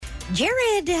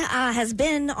Jared has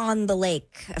been on the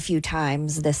lake a few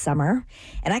times this summer,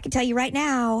 and I can tell you right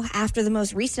now, after the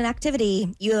most recent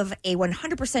activity, you have a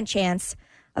 100% chance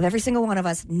of every single one of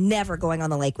us never going on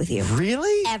the lake with you.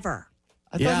 Really? Ever.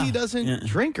 I thought he doesn't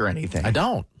drink or anything. I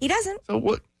don't. He doesn't. So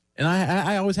what? And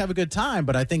I always have a good time,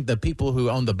 but I think the people who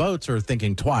own the boats are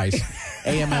thinking twice.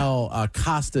 AML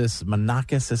Costas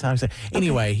Manakis is how I say.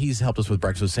 Anyway, he's helped us with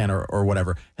Breakfast with Santa or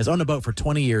whatever. Has owned a boat for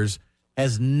 20 years.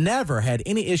 Has never had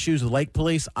any issues with lake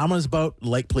police. I'm on his boat.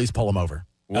 Lake police pull him over.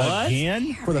 What?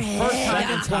 Again? For the first time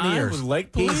in 20 years. With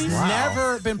lake police? He's Wow.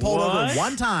 never been pulled over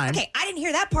one time. Okay, I didn't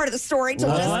hear that part of the story till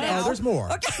just now. There's more.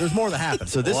 Okay. There's more that happened.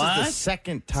 So this is What? the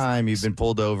second time you've been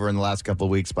pulled over in the last couple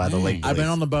of weeks by the lake police. I've been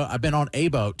on the boat. I've been on a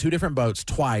boat, two different boats,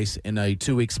 twice in a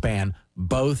 2-week span.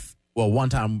 Both. Well, one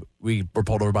time we were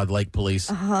pulled over by the lake police.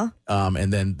 And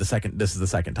then this is the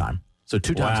second time. So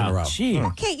 2 times in a row. Gee.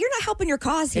 Okay, you're not helping your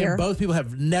cause here. And both people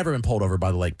have never been pulled over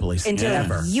by the lake police. Until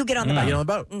Ever. you get on the I boat. get on the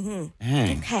boat.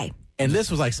 Dang. Okay. And this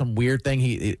was like some weird thing.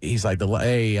 He's like,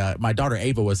 my daughter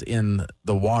Ava was in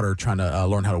the water trying to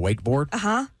learn how to wakeboard.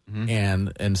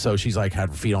 And so she's like had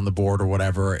her feet on the board or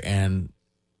whatever. And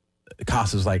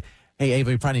Costa's was like, hey,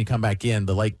 Ava, you probably need to come back in.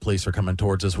 The lake police are coming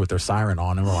towards us with their siren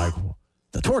on. And we're like,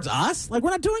 towards us? Like, we're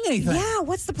not doing anything. Yeah,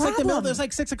 what's the It's like problem? it's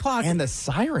like 6 o'clock. And the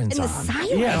sirens And the on.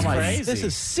 silence. Yeah, I'm like, crazy. this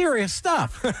is serious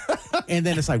stuff. And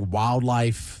then it's like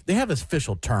wildlife. They have this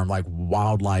official term like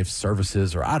wildlife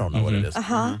services, or I don't know what it is.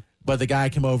 But the guy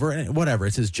came over and whatever,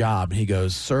 it's his job. And he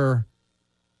goes, sir,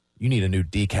 you need a new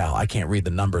decal. I can't read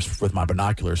the numbers with my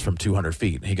binoculars from 200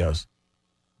 feet. And he goes,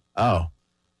 oh,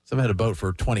 so I've had a boat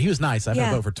for 20. He was nice. I've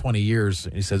had a boat for 20 years.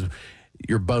 And he says,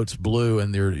 your boat's blue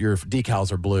and your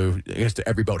decals are blue. I guess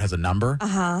every boat has a number.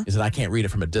 He said, I can't read it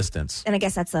from a distance. And I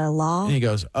guess that's a law. And he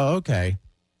goes, oh, okay.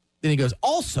 Then he goes,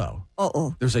 also,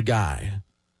 there's a guy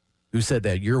who said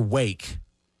that your wake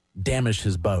damaged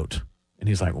his boat. And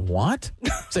he's like, what?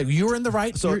 So you were in the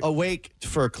right. So awake,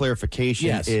 for clarification,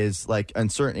 Yes. is like in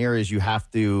certain areas you have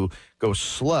to go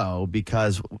slow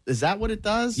because is that what it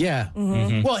does? Yeah.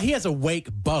 Well, he has a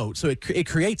wake boat, so it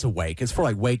creates a wake. It's for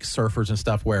like wake surfers and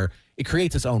stuff where it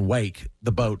creates its own wake,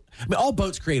 the boat. I mean, all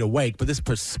boats create a wake, but this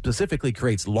specifically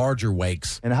creates larger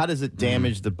wakes. And how does it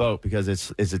damage the boat? Because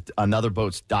is it another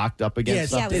boat's docked up against Yeah, it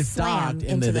something? was It's docked, slammed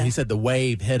and into he said the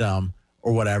wave hit him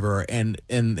or whatever, and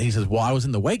he says, well, I was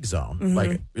in the wake zone,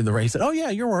 like in the. He said, oh yeah,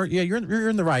 you're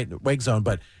in the right wake zone,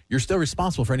 but you're still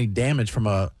responsible for any damage from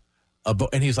a boat.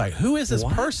 And he's like, who is this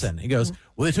person? He goes,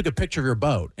 well, they took a picture of your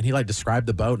boat, and he like described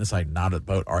the boat, and it's like not a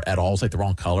boat at all. It's like the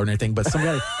wrong color and everything, but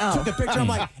somebody took a picture. I'm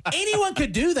like, anyone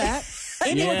could do that.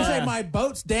 Anyone could say my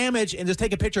boat's damaged and just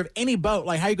take a picture of any boat.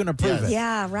 Like, how are you going to prove it?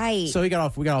 Yeah, right. So we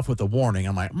got off with a warning.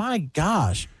 I'm like, my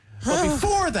gosh. But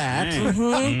before that,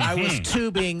 I was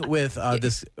tubing with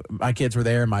my kids were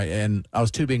there, and I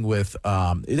was tubing with. They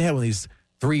had one of these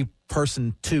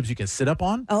 3-person tubes you can sit up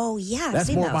on. Oh, yeah. I've That's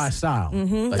seen more those. my style. Like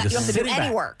You don't have to do sitting any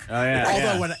back. work. Oh,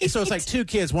 yeah. Although so it's like 2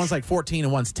 kids, one's like 14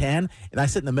 and one's 10, and I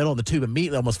sit in the middle and the tube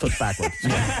immediately almost flips backwards.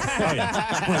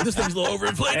 Well, this thing's a little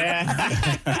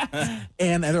overinflated.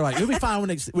 And they're like, it'll be fine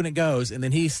when it goes. And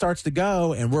then he starts to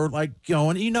go, and we're like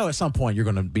going, at some point you're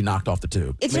going to be knocked off the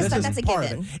tube. It's just this that's is a part of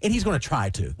given. it. And he's going to try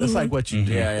to. That's like what you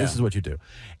do. Yeah, yeah. This is what you do.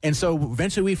 And so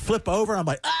eventually we flip over, and I'm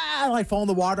like, I like fall in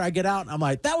the water. I get out, and I'm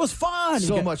like, that was fun.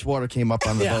 So much water came up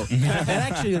on the boat. And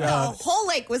actually, The whole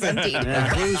lake was empty.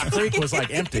 Blue's Creek was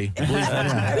like empty.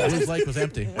 Blue's Lake was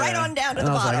empty. Right on down to And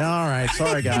the I was bottom. like, all right,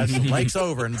 sorry guys, the lake's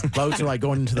over, and boats are like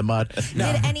going into the mud.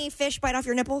 No, Did any fish bite off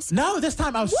your nipples? no, this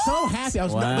time I was so happy. I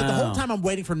was, but the whole time I'm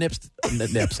waiting for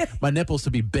my nipples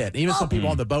to be bit. Even some people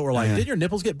on the boat were like, "Did your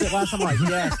nipples get bit last time?" I'm like,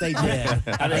 "Yes, they did."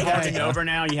 Are they holding over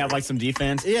now? You have like some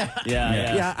defense? Yeah,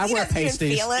 Yeah. I wear You didn't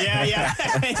pasties. feel it. Yeah.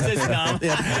 It's just numb.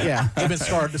 Yeah, even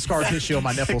scar tissue on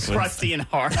my nipples. Crusty and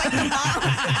hard.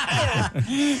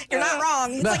 You're not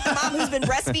wrong. It's like the mom who's been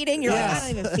breastfeeding. You're like, I don't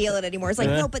even feel it anymore. It's like,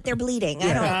 no, but they're bleeding.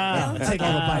 I don't know. Take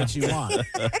all the bites you want.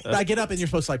 But I get up and you're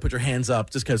supposed to like put your hands up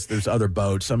just because there's other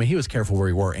boats. I mean, he was careful where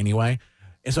we were anyway.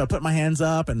 And so I put my hands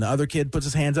up, and the other kid puts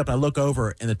his hands up, and I look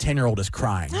over, and the 10-year-old is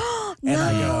crying. And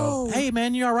I go, hey,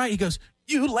 man, you all right? He goes,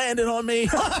 you landed on me. Okay.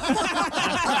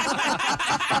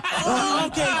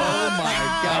 Oh my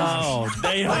gosh. Oh,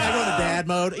 they Like, I go to dad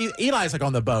mode. Eli's like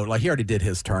on the boat. Like, he already did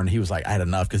his turn. He was like, I had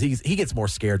enough because he gets more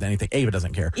scared than anything. Ava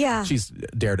doesn't care. Yeah. She's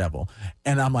daredevil.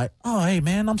 And I'm like, oh, hey,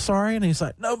 man, I'm sorry. And he's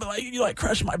like, no, but like, you like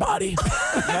crushed my body.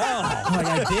 I'm like,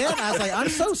 I did? I was like, I'm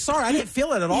so sorry. I didn't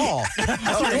feel it at all. Yeah,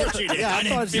 I thought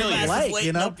it was just a lake,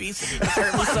 you know? hurt me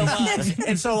so much.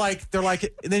 And so like they're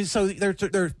like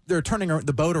they're turning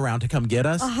the boat around to come get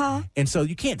us. And so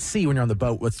you can't see when you're on the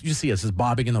boat. What you see us is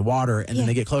bobbing in the water, and then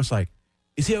they get close like,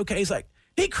 is he okay? He's like,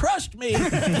 he crushed me.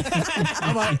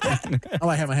 I'm like,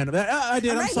 have my hand up. I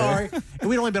did. I'm sorry. And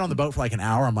we'd only been on the boat for like an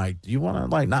hour. I'm like, do you want to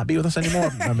like not be with us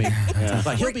anymore? I mean, it's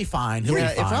like he'll be fine. He'll be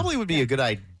fine. It probably would be a good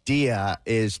idea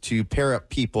is to pair up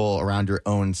people around your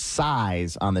own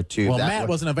size on the tube. Well, Matt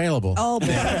wasn't available. Oh, boy.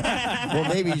 Well,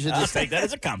 maybe you should just Take that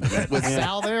as a compliment. with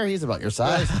Sal there. He's about your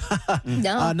size.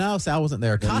 No. No, Sal wasn't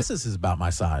there. Costas is about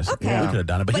my size. Okay. We could have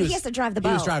done it, but He has to drive the boat.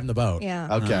 He was driving the boat.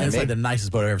 Yeah. Okay. And it's like the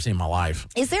nicest boat I've ever seen in my life.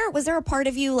 Was there a part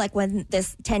of you, like when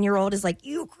this 10-year-old is like,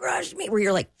 you crushed me, where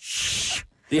you're like, shh.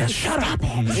 Yeah, shut up.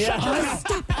 I'm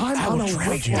on a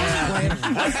weight loss plan.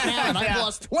 I've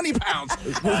lost 20 pounds.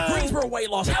 Greensboro weight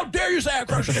loss. How dare you say I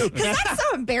crushed you? Because that's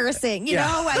so embarrassing, you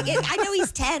know? Like, I know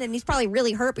he's 10 and he's probably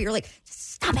really hurt, but you're like,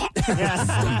 stop it.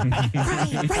 Stop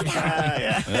crying right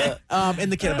now.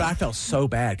 And the kid, but I felt so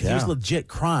bad because he was legit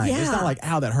crying. It's not like,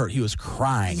 ow, that hurt. He was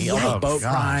crying. He on the boat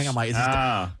crying. I'm like, is this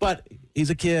but he's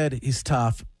a kid. He's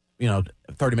tough.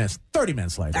 30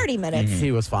 minutes later. 30 minutes.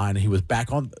 He was fine. He was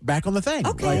back on the thing.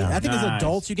 Okay. I think as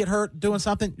adults, you get hurt doing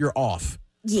something, you're off.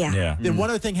 Yeah. Then one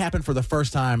other thing happened for the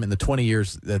first time in the 20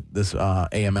 years that this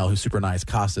AML, who's super nice,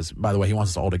 Costas, by the way, he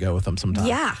wants us all to go with him sometime.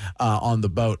 Yeah. On the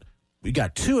boat. We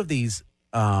got 2 of these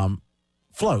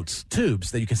floats,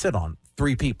 tubes that you can sit on,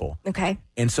 3 people. Okay.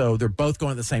 And so they're both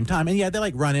going at the same time. And yeah, they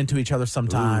like run into each other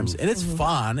sometimes. And it's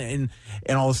fun and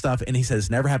all this stuff. And he says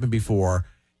it's never happened before,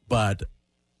 but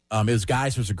it was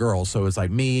guys versus girls. So it's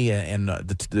like me and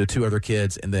the 2 other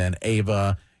kids and then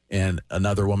Ava and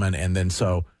another woman. And then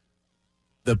so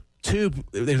the tube,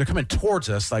 they're coming towards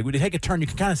us. Like we take a turn, you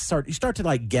can kind of start to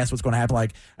like guess what's going to happen.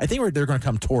 Like I think they're going to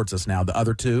come towards us now, the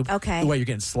other tube. Okay. The way you're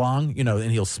getting slung,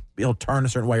 and he'll turn a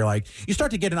certain way. You're like, you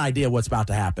start to get an idea of what's about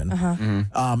to happen.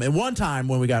 And one time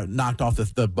when we got knocked off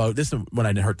the boat, this is when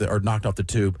I didn't hurt knocked off the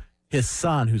tube, his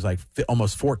son, who's like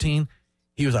almost 14,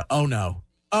 he was like, oh no.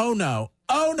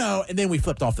 And then we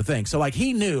flipped off the thing. So like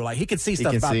he knew, like he could see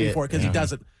stuff about before because he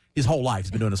does it his whole life.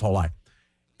 He's been doing his whole life.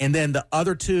 And then the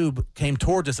other tube came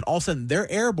towards us, and all of a sudden they're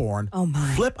airborne,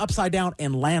 flip upside down,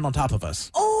 and land on top of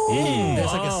us. Oh,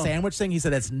 There's like a sandwich thing. He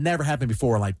said that's never happened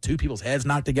before. Like 2 people's heads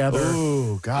knocked together.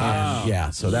 Oh,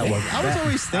 God. So that was. I was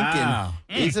always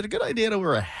thinking, is it a good idea to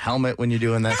wear a helmet when you're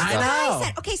doing that stuff? I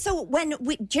said, okay, so when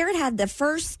Jared had the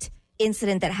first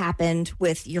incident that happened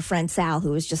with your friend Sal,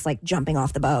 who was just like jumping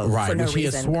off the boat for no which he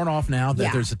reason. has sworn off now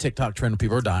that there's a TikTok trend of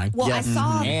people are dying. Well, I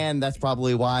saw And that's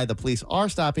probably why the police are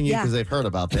stopping you because they've heard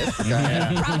about this.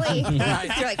 probably. You're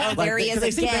like, oh, there he is They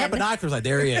see again. binoculars, like,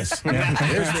 there he is.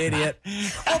 There's the idiot.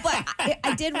 Oh, but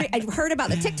I heard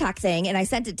about the TikTok thing, and I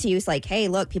sent it to you. It's like, hey,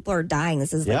 look, people are dying.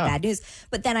 This is like bad news.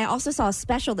 But then I also saw a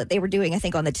special that they were doing, I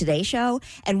think, on the Today Show,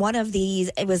 and one of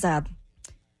these, it was a.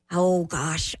 Oh,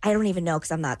 gosh, I don't even know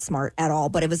because I'm not smart at all.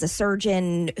 But it was a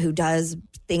surgeon who does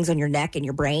things on your neck and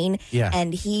your brain. Yeah.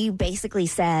 And he basically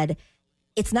said,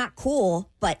 it's not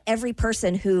cool, but every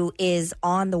person who is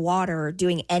on the water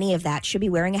doing any of that should be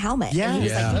wearing a helmet. Yeah. And he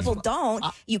was Yeah. like, people don't.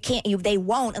 They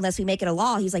won't unless we make it a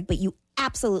law. He's like, but you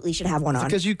absolutely should have one on.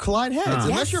 Because you collide heads. Yes.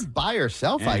 Unless you're by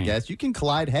yourself, I guess, you can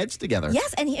collide heads together.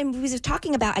 Yes, and he was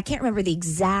talking about, I can't remember the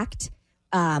exact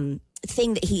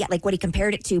thing that he, like what he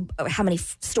compared it to, how many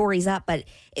stories up, but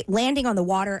landing on the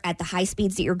water at the high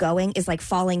speeds that you're going is like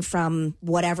falling from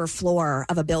whatever floor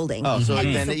of a building. Oh, so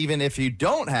then even if you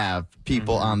don't have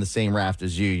people on the same raft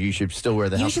as you should still wear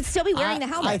the helmet. You should still be wearing the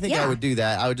helmet. I think I would do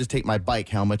that. I would just take my bike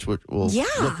helmet, which will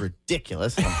look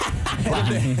ridiculous. No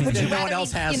one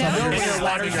else has You know? some. You're Your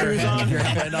water slapping shoes on. your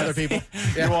head and other people.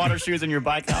 Your water shoes and your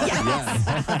bike helmet.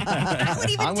 I would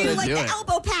even I'm do gonna like do the it.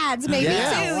 elbow pads maybe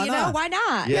Yeah, too. why You know, not? why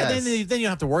not? Yeah. Then you don't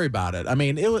have to worry about it. I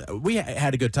mean, we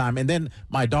had a good time. And then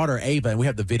my daughter, Ava, and we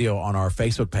have the video on our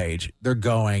Facebook page, they're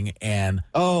going and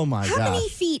Oh, my How gosh. many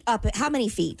feet up? How many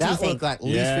feet do you That think? looked like at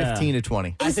least Yeah. 15 to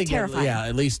 20. It's terrifying.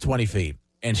 at least 20 feet.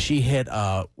 And she hit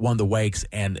one of the wakes.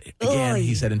 And again, Oy.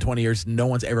 he said in 20 years, no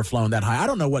one's ever flown that high. I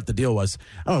don't know what the deal was.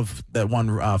 I don't know if that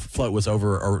one float was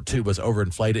or tube was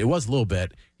overinflated. It was a little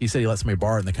bit. He said he let somebody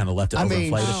borrow it and they kind of left it I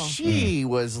mean, overinflated. she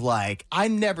was like,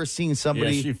 I've never seen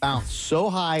somebody Yeah, she- bounce so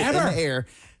high Ever. in the air.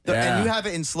 Yeah. And you have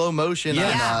it in slow motion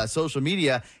on social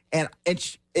media. And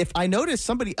if I noticed,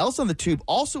 somebody else on the tube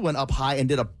also went up high and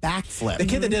did a backflip. The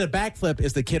kid that did a backflip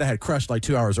is the kid I had crushed like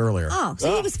 2 hours earlier. Oh,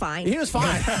 so he was fine. He was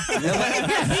fine.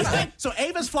 So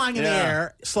Ava's flying in the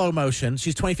air, slow motion.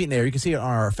 She's 20 feet in the air. You can see it on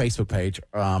our Facebook page,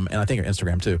 and I think our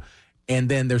Instagram too. And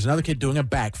then there's another kid doing a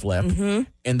backflip.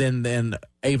 And then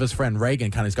Ava's friend Reagan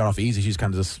kind of got off easy. She's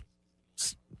kind of just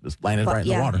just landed right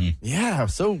in the water. Yeah,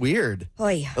 so weird.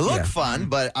 Oy. It looked fun,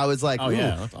 but I was like, Oh,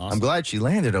 yeah, that's awesome. I'm glad she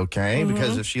landed okay,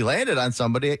 because if she landed on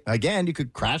somebody, again, you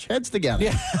could crash heads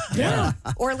together. Yeah.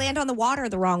 Or land on the water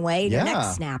the wrong way and your Yeah.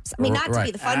 neck snaps. I mean, not to be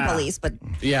Right. the fun police, but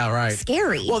Yeah, right.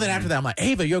 scary. Well, then after that, I'm like,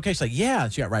 Ava, you okay? She's like, yeah.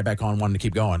 And she got right back on, wanting to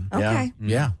keep going. okay.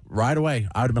 Yeah, right away.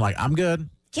 I would have been like, I'm good.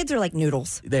 Kids are like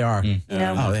noodles. They are. You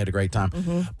know? Oh, they had a great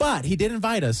time. But he did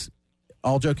invite us.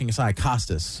 All joking aside,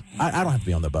 Costas. I don't have to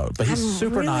be on the boat, but he's I'm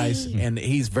super really- nice and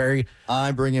he's very.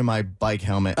 I'm bringing my bike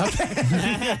helmet. Okay. we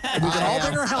can all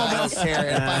bring our helmets. I don't care.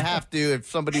 If I have to, if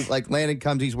somebody like Landon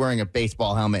comes, he's wearing a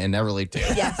baseball helmet and Everly too.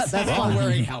 Yes. That's fun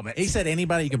wearing helmets. He said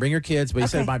anybody, you can bring your kids, but he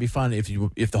said it might be fun if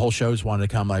the whole shows wanted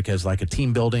to come like as like a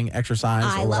team building exercise.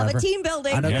 I or love whatever. a team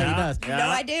building. I know Yeah. Katie does. You know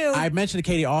I do. I mentioned to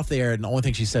Katie off there, and the only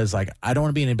thing she says is like, I don't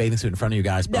want to be in a bathing suit in front of you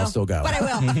guys, but I'll still go. But I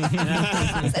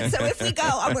will. So if we go,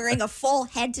 I'm wearing a full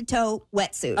head to toe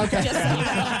wetsuit. Okay. Just so you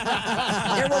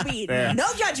know. There will be no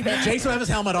judgment. Jason will have his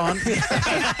helmet on.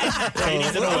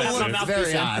 It's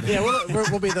very odd. Yeah,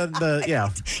 we'll be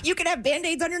the You can have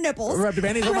band-aids on your nipples. Rub the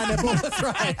band-aids on my nipple. That's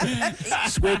right.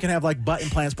 Squid can have like butt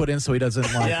implants put in so he doesn't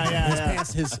like his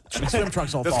pants, his swim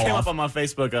trunks all This fall came off. up on my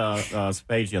Facebook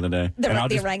page the other day. The, And I'll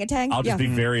the just- orangutan. I'll just be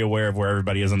very aware of where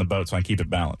everybody is on the boat so I can keep it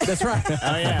balanced. That's right.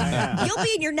 Oh, yeah. You'll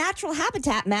be in your natural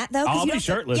habitat, Matt, though. 'cause I'll you be don't-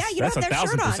 shirtless. Yeah, you That's don't have to have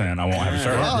shirt on. 1,000%. I won't have a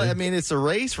shirt Well, on. I mean, it's a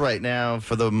race right now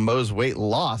for the most weight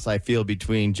loss, I feel,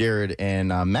 between Jared and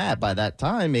Matt. By that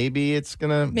time, maybe it's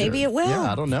going to... Maybe it will.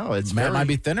 Yeah, I don't know. It's Matt very- might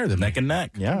be thinner than me. Neck and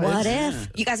neck. Yeah. What it's- if?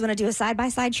 You guys want to do a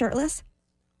side-by-side shirtless?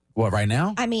 What, right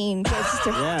now? I mean, just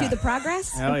to do the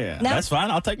progress? Hell yeah. No? That's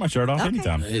fine. I'll take my shirt off Okay.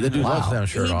 anytime. The dude loves to have a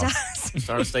shirt He off. does.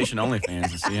 Start a station OnlyFans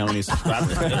and see how many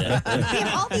subscribers we get. We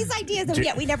have all these ideas, and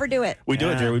yet we never do it. We do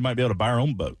it, Jerry. We might be able to buy our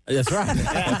own boat. That's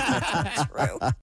right. True.